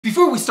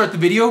Before we start the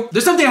video,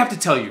 there's something I have to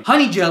tell you.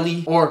 Honey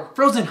jelly or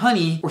frozen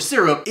honey or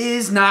syrup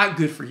is not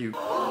good for you.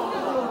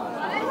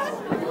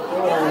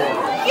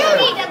 You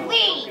need to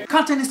leave!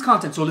 Content is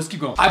content, so let's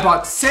keep going. I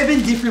bought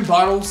 7 different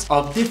bottles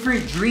of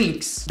different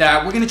drinks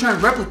that we're gonna try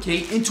and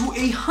replicate into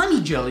a honey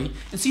jelly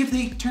and see if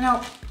they turn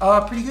out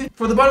pretty good.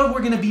 For the bottle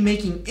we're gonna be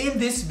making in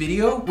this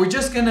video, we're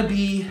just gonna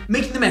be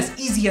making them as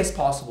easy as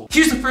possible.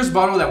 Here's the first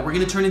bottle that we're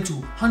gonna turn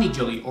into honey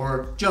jelly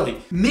or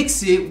jelly.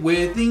 Mix it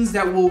with things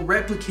that will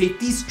replicate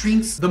these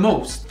drinks the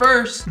most.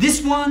 First,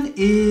 this one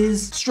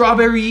is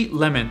strawberry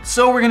lemon.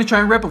 So we're gonna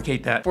try and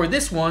replicate that. For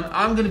this one,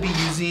 I'm gonna be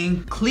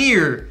using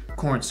clear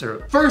corn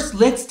syrup. First,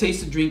 let's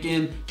taste the drink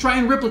and try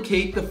and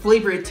replicate the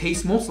flavor it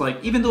tastes most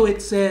like. Even though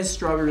it says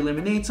strawberry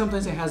lemonade,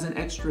 sometimes it has an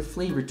extra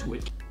flavor to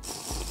it.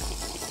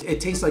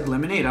 It tastes like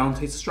lemonade, I don't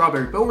taste the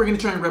strawberry, but we're gonna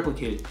try and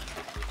replicate it.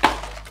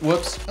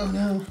 Whoops, oh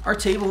no, our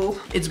table,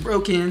 it's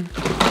broken.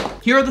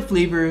 Here are the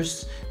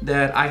flavors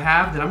that I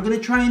have that I'm gonna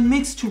try and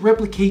mix to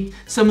replicate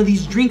some of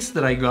these drinks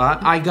that I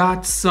got. I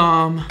got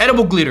some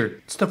edible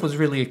glitter. Stuff was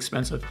really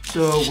expensive.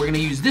 So we're gonna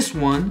use this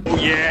one.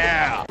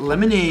 Yeah!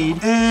 Lemonade,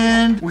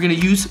 and we're gonna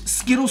use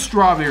Skittles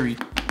strawberry.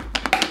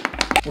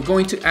 We're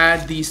going to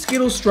add the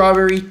Skittles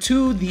strawberry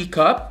to the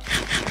cup.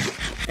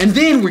 And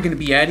then we're gonna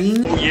be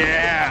adding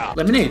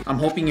lemonade. I'm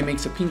hoping it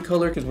makes a pink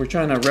color because we're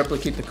trying to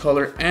replicate the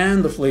color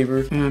and the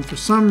flavor. And for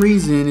some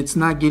reason, it's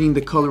not getting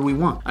the color we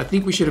want. I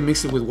think we should have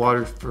mixed it with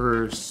water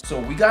first. So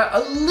we got a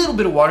little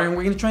bit of water and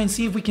we're gonna try and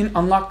see if we can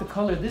unlock the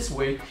color this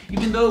way,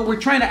 even though we're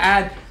trying to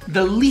add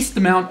the least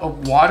amount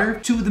of water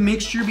to the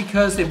mixture,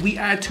 because if we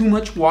add too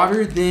much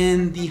water,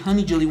 then the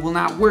honey jelly will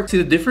not work. See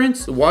the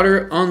difference? The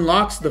water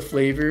unlocks the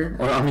flavor,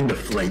 or I mean the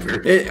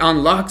flavor. It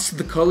unlocks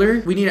the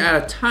color. We need to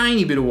add a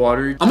tiny bit of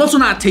water. I'm also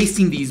not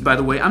tasting these, by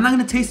the way. I'm not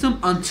gonna taste them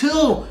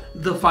until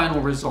the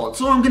final result.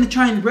 So I'm gonna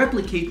try and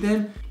replicate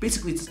them.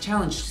 Basically, it's a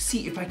challenge to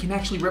see if I can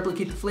actually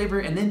replicate the flavor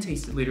and then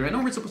taste it later. I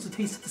know we're supposed to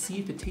taste it to see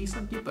if it tastes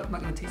like it, but I'm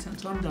not gonna taste it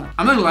until I'm done.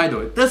 I'm not gonna lie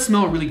though, it does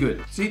smell really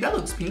good. See, that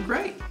looks pink,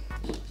 right?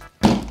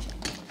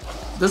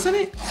 Doesn't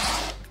it?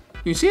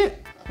 You see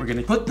it? We're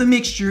gonna put the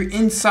mixture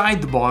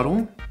inside the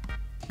bottle.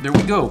 There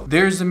we go.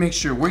 There's the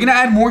mixture. We're gonna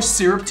add more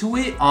syrup to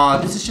it.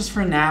 This is just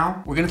for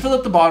now. We're gonna fill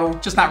up the bottle,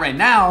 just not right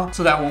now,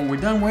 so that when we're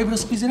done, we're able to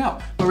squeeze it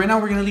out. But right now,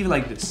 we're gonna leave it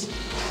like this,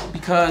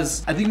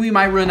 because I think we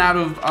might run out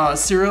of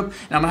syrup,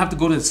 and I'm gonna have to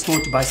go to the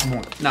store to buy some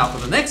more. Now, for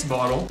the next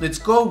bottle, let's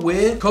go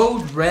with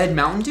Code Red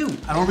Mountain Dew.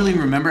 I don't really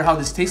remember how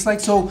this tastes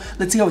like, so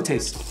let's see how it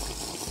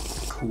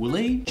tastes.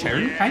 Kool-Aid?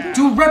 Cherry, kind of?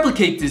 To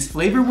replicate this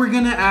flavor, we're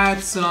gonna add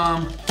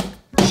some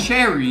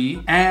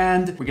cherry,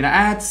 and we're gonna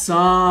add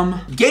some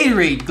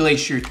Gatorade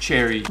Glacier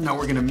Cherry. Now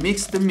we're gonna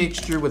mix the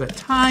mixture with a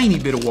tiny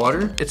bit of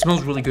water. It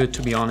smells really good,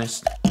 to be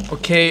honest.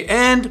 Okay,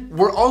 and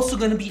we're also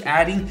gonna be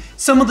adding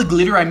some of the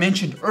glitter I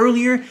mentioned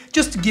earlier,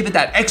 just to give it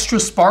that extra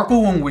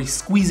sparkle when we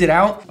squeeze it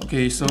out.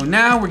 Okay, so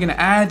now we're gonna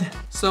add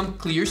some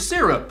clear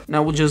syrup.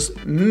 Now we'll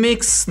just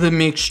mix the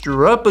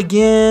mixture up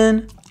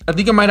again. I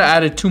think I might have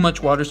added too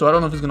much water, so I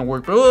don't know if it's gonna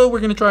work, but we're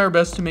gonna try our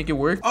best to make it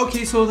work.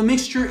 Okay, so the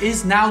mixture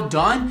is now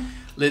done.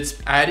 Let's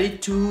add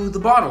it to the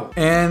bottle.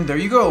 And there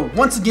you go.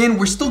 Once again,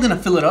 we're still gonna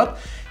fill it up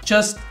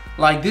just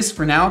like this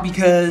for now,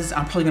 because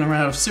I'm probably gonna run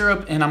out of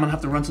syrup and I'm gonna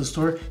have to run to the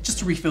store just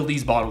to refill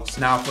these bottles.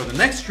 Now for the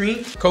next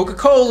drink,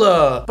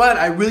 Coca-Cola. But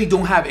I really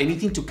don't have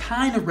anything to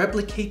kind of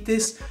replicate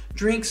this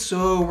drink,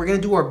 so we're gonna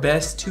do our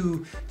best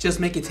to just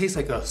make it taste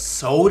like a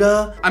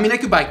soda. I mean, I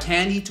could buy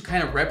candy to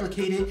kind of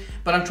replicate it,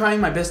 but I'm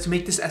trying my best to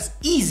make this as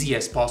easy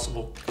as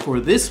possible. For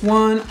this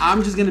one,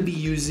 I'm just gonna be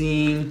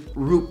using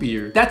root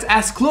beer. That's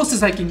as close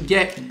as I can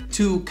get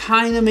to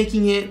kind of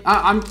making it.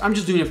 I'm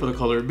just doing it for the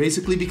color,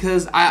 basically,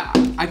 because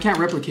I can't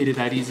replicate it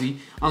that easy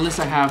unless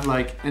I have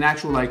like an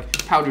actual like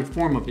powdered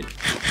form of it.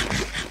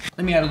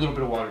 Let me add a little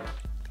bit of water.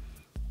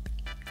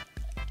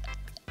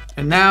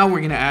 And now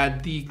we're gonna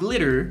add the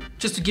glitter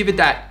just to give it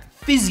that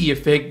fizzy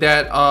effect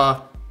that,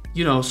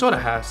 you know, soda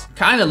has.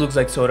 Kinda looks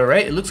like soda,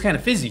 right? It looks kinda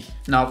fizzy.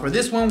 Now for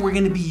this one, we're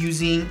gonna be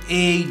using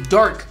a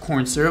dark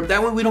corn syrup.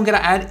 That way we don't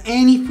gotta add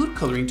any food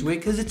coloring to it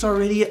because it's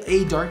already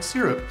a dark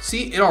syrup.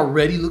 See, it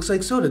already looks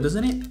like soda,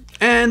 doesn't it?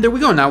 And there we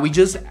go, now we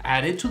just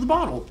add it to the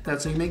bottle.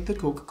 That's how you make the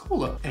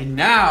Coca-Cola. And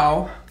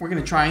now we're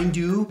gonna try and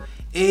do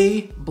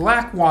a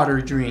black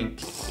water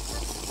drink.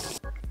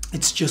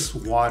 It's just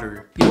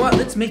water. You know what,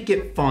 let's make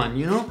it fun,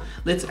 you know?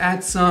 Let's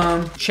add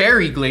some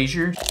cherry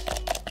glacier.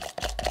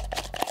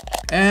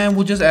 And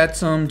we'll just add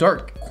some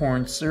dark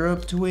corn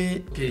syrup to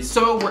it. Okay,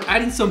 so we're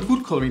adding some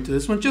food coloring to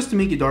this one just to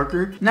make it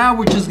darker. Now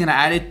we're just gonna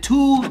add it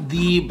to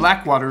the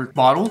black water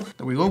bottle.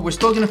 There we go, we're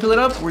still gonna fill it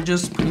up. We're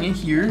just putting it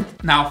here.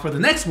 Now for the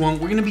next one,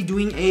 we're gonna be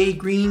doing a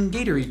green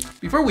Gatorade.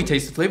 Before we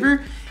taste the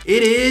flavor,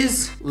 it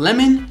is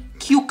lemon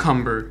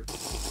cucumber.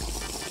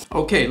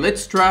 Okay,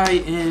 let's try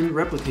and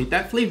replicate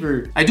that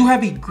flavor. I do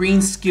have a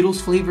green Skittles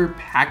flavor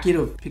packet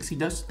of pixie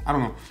dust. I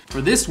don't know. For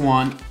this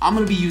one, I'm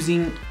gonna be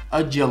using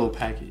a Jello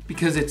packet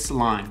because it's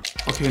lime.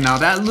 Okay, now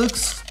that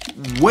looks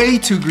way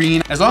too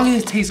green. As long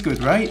as it tastes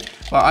good, right?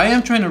 But I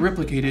am trying to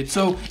replicate it.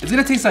 So it's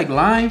gonna taste like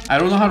lime. I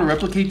don't know how to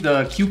replicate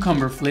the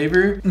cucumber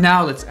flavor.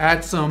 Now let's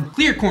add some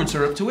clear corn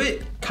syrup to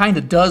it.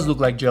 Kinda does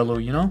look like Jello,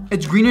 you know?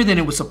 It's greener than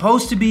it was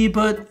supposed to be,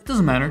 but it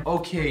doesn't matter.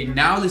 Okay,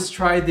 now let's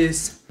try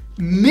this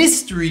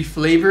mystery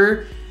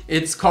flavor.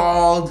 It's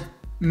called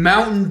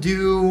Mountain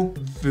Dew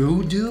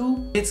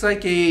Voodoo. It's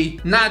like a,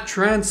 not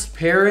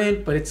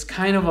transparent, but it's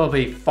kind of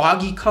a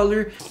foggy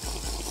color.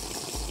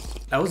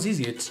 That was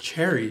easy, it's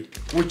cherry.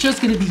 We're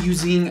just gonna be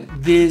using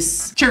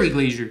this cherry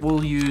glazier.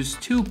 We'll use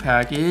 2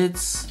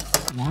 packets.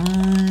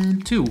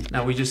 1, 2.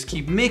 Now we just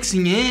keep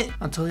mixing it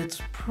until it's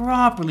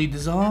properly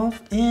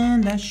dissolved,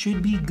 and that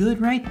should be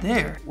good right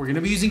there. We're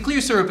gonna be using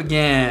clear syrup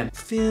again.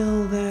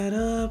 Fill that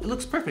up. It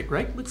looks perfect,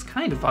 right? It looks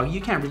kind of foggy.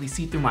 You can't really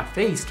see through my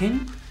face, can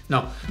you?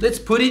 No, let's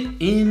put it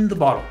in the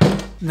bottle.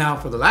 Now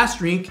for the last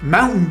drink,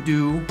 Mountain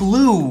Dew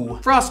Blue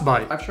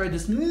Frostbite. I've tried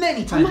this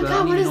many times, Oh my but I God,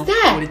 don't what even is know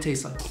that? what it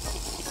tastes like.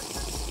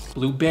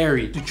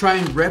 Blueberry. To try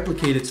and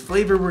replicate its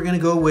flavor, we're gonna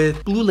go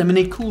with blue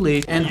lemonade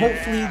Kool-Aid, and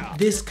hopefully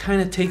this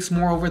kind of takes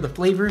more over the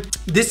flavor.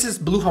 This is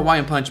blue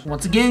Hawaiian punch.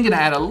 Once again, gonna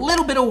add a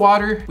little bit of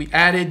water. We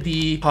added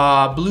the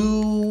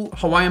blue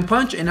Hawaiian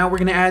punch, and now we're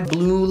gonna add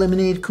blue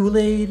lemonade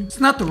Kool-Aid. It's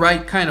not the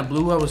right kind of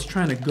blue I was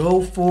trying to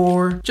go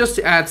for. Just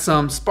to add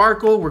some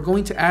sparkle, we're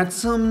going to add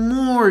some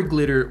more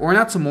glitter, or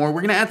not some more,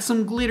 we're gonna add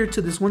some glitter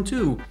to this one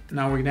too.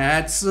 Now we're gonna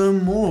add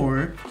some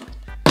more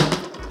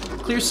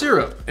clear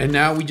syrup. And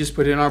now we just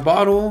put it in our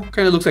bottle.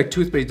 Kind of looks like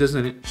toothpaste,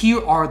 doesn't it?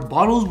 Here are the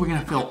bottles. We're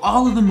gonna fill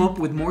all of them up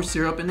with more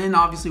syrup, and then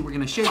obviously we're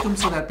gonna shake them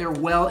so that they're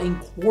well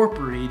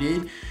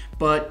incorporated.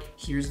 But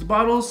here's the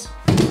bottles.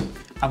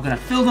 I'm gonna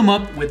fill them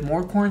up with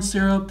more corn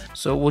syrup.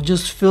 So we'll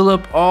just fill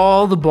up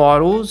all the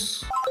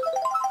bottles.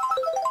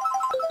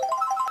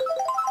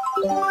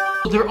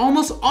 They're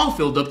almost all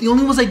filled up. The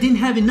only ones I didn't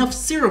have enough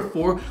syrup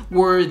for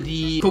were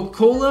the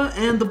Coca-Cola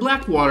and the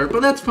black water,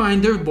 but that's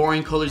fine. They're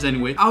boring colors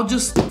anyway. I'll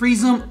just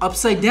freeze them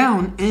upside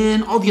down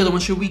and all the other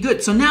ones should be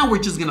good. So now we're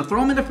just gonna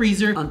throw them in the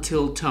freezer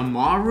until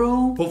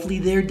tomorrow. Hopefully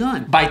they're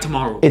done by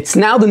tomorrow. It's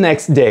now the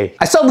next day.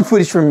 I saw the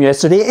footage from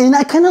yesterday and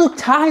I kind of look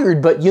tired,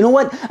 but you know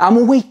what? I'm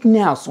awake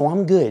now, so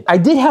I'm good. I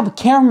did have a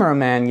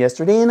cameraman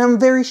yesterday and I'm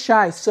very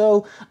shy,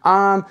 so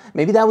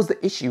maybe that was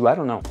the issue, I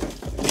don't know.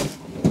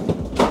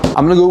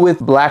 I'm gonna go with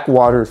black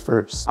water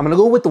first. I'm gonna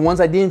go with the ones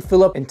I didn't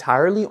fill up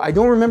entirely. I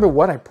don't remember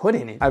what I put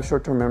in it. I have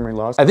short-term memory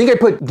loss. I think I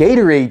put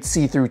Gatorade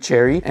see-through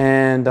cherry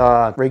and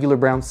regular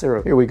brown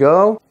syrup. Here we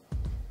go.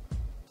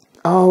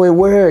 Oh, it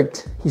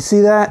worked. You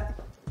see that?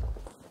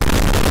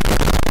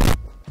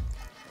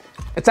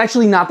 It's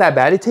actually not that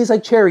bad. It tastes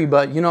like cherry,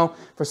 but you know,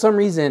 for some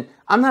reason,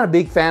 I'm not a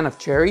big fan of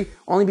cherry,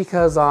 only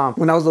because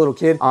when I was a little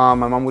kid, my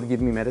mom would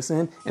give me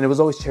medicine and it was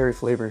always cherry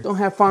flavored. Don't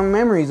have fond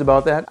memories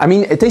about that. I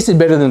mean, it tasted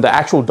better than the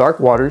actual dark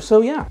water,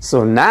 so yeah.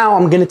 So now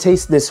I'm gonna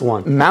taste this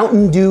one.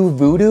 Mountain Dew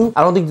Voodoo.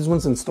 I don't think this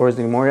one's in stores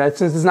anymore.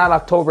 Since it's not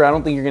October, I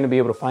don't think you're gonna be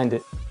able to find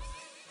it.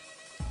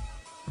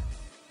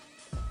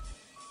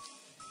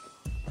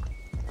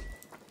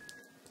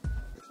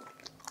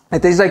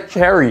 It tastes like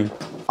cherry.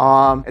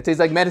 It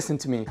tastes like medicine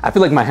to me. I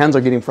feel like my hands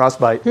are getting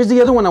frostbite. Here's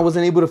the other one I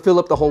wasn't able to fill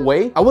up the whole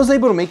way. I was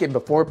able to make it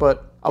before,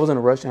 but I was in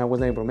a rush and I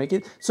wasn't able to make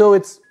it. So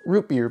it's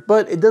root beer,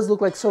 but it does look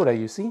like soda,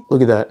 you see?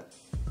 Look at that.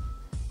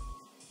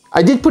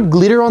 I did put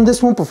glitter on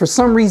this one, but for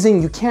some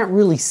reason, you can't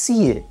really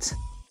see it.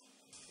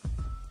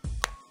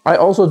 I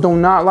also do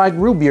not like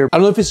root beer. I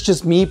don't know if it's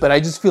just me, but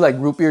I just feel like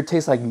root beer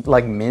tastes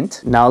like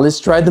mint. Now let's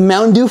try the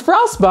Mountain Dew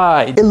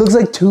Frostbite. It looks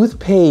like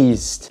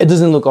toothpaste. It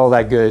doesn't look all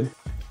that good.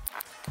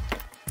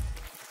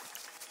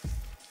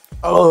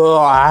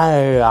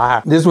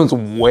 Oh, this one's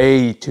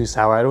way too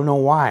sour. I don't know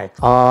why.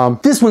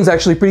 This one's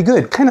actually pretty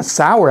good. Kind of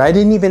sour. I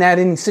didn't even add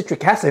any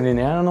citric acid in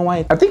it. I don't know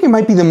why. I think it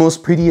might be the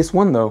most prettiest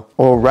one though.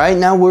 All right,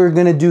 now we're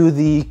gonna do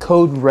the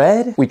Code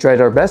Red. We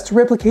tried our best to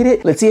replicate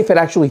it. Let's see if it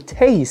actually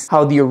tastes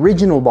how the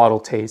original bottle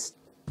tastes.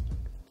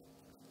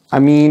 I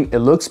mean, it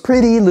looks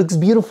pretty, looks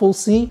beautiful.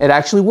 See, it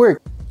actually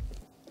worked.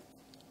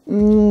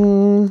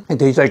 It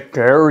tastes like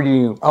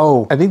cherry.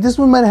 Oh, I think this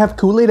one might have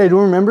Kool-Aid. I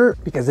don't remember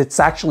because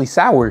it's actually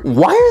sour.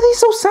 Why are they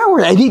so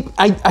sour?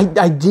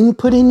 I didn't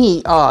put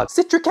any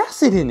citric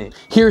acid in it.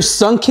 Here's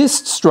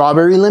Sunkissed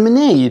Strawberry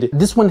Lemonade.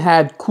 This one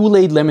had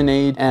Kool-Aid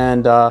lemonade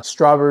and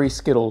strawberry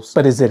Skittles.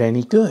 But is it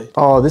any good?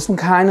 Oh, this one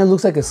kind of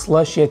looks like a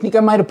slushie. I think I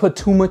might have put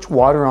too much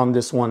water on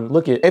this one.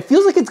 Look it. It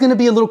feels like it's gonna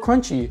be a little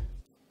crunchy.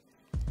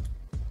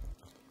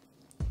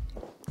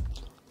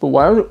 But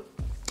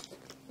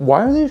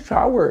why are they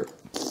sour?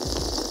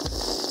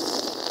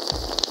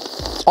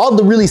 All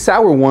the really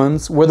sour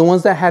ones were the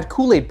ones that had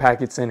Kool-Aid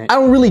packets in it. I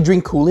don't really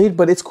drink Kool-Aid,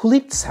 but is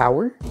Kool-Aid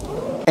sour?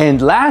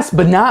 And last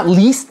but not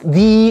least,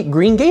 the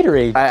green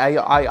Gatorade.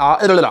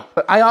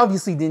 I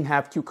obviously didn't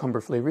have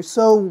cucumber flavor,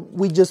 so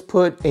we just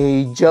put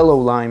a Jello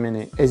lime in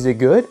it. Is it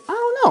good? I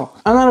don't know.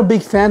 I'm not a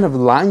big fan of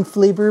lime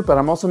flavor, but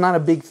I'm also not a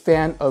big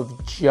fan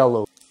of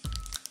Jello.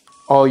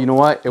 Oh, you know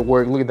what? It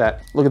worked. Look at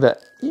that. Look at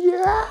that.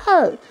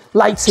 Yeah!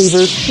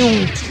 Lightsaber.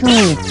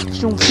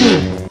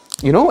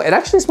 You know, it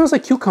actually smells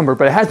like cucumber,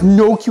 but it has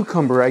no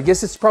cucumber. I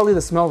guess it's probably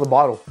the smell of the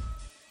bottle.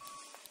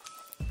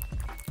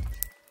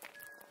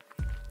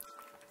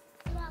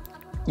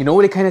 You know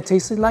what it kind of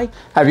tasted like?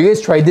 Have you guys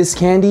tried this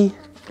candy?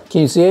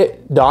 Can you see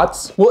it?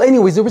 Dots? Well,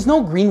 anyways, there was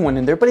no green one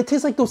in there, but it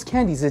tastes like those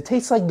candies. It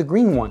tastes like the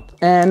green one.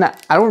 And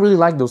I don't really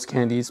like those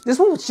candies. This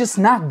one was just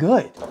not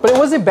good. But it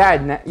wasn't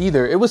bad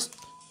either. It was,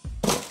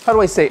 how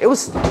do I say? It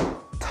was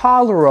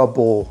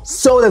tolerable.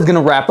 So that's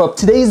gonna wrap up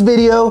today's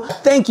video.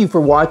 Thank you for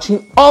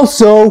watching.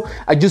 Also,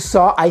 I just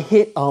saw I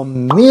hit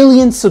 1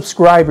 million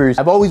subscribers.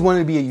 I've always wanted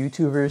to be a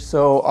YouTuber,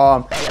 so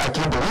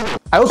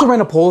I also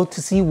ran a poll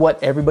to see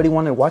what everybody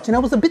wanted to watch, and I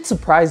was a bit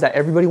surprised that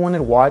everybody wanted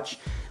to watch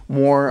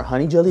more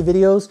honey jelly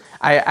videos.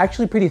 I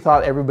actually pretty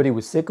thought everybody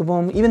was sick of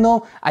them, even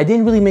though I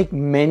didn't really make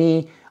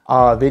many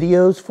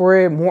videos for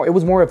it. It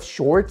was more of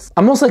shorts.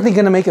 I'm most likely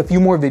gonna make a few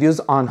more videos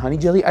on honey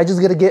jelly. I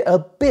just gotta get a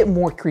bit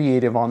more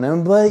creative on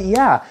them. But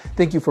yeah,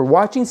 thank you for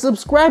watching.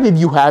 Subscribe if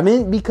you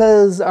haven't,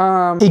 because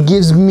it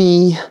gives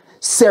me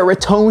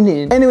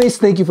serotonin. Anyways,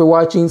 thank you for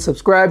watching.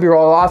 Subscribe, you're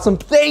all awesome.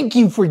 Thank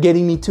you for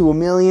getting me to 1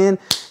 million.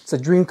 It's a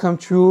dream come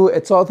true.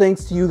 It's all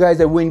thanks to you guys.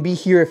 I wouldn't be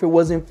here if it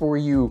wasn't for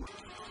you.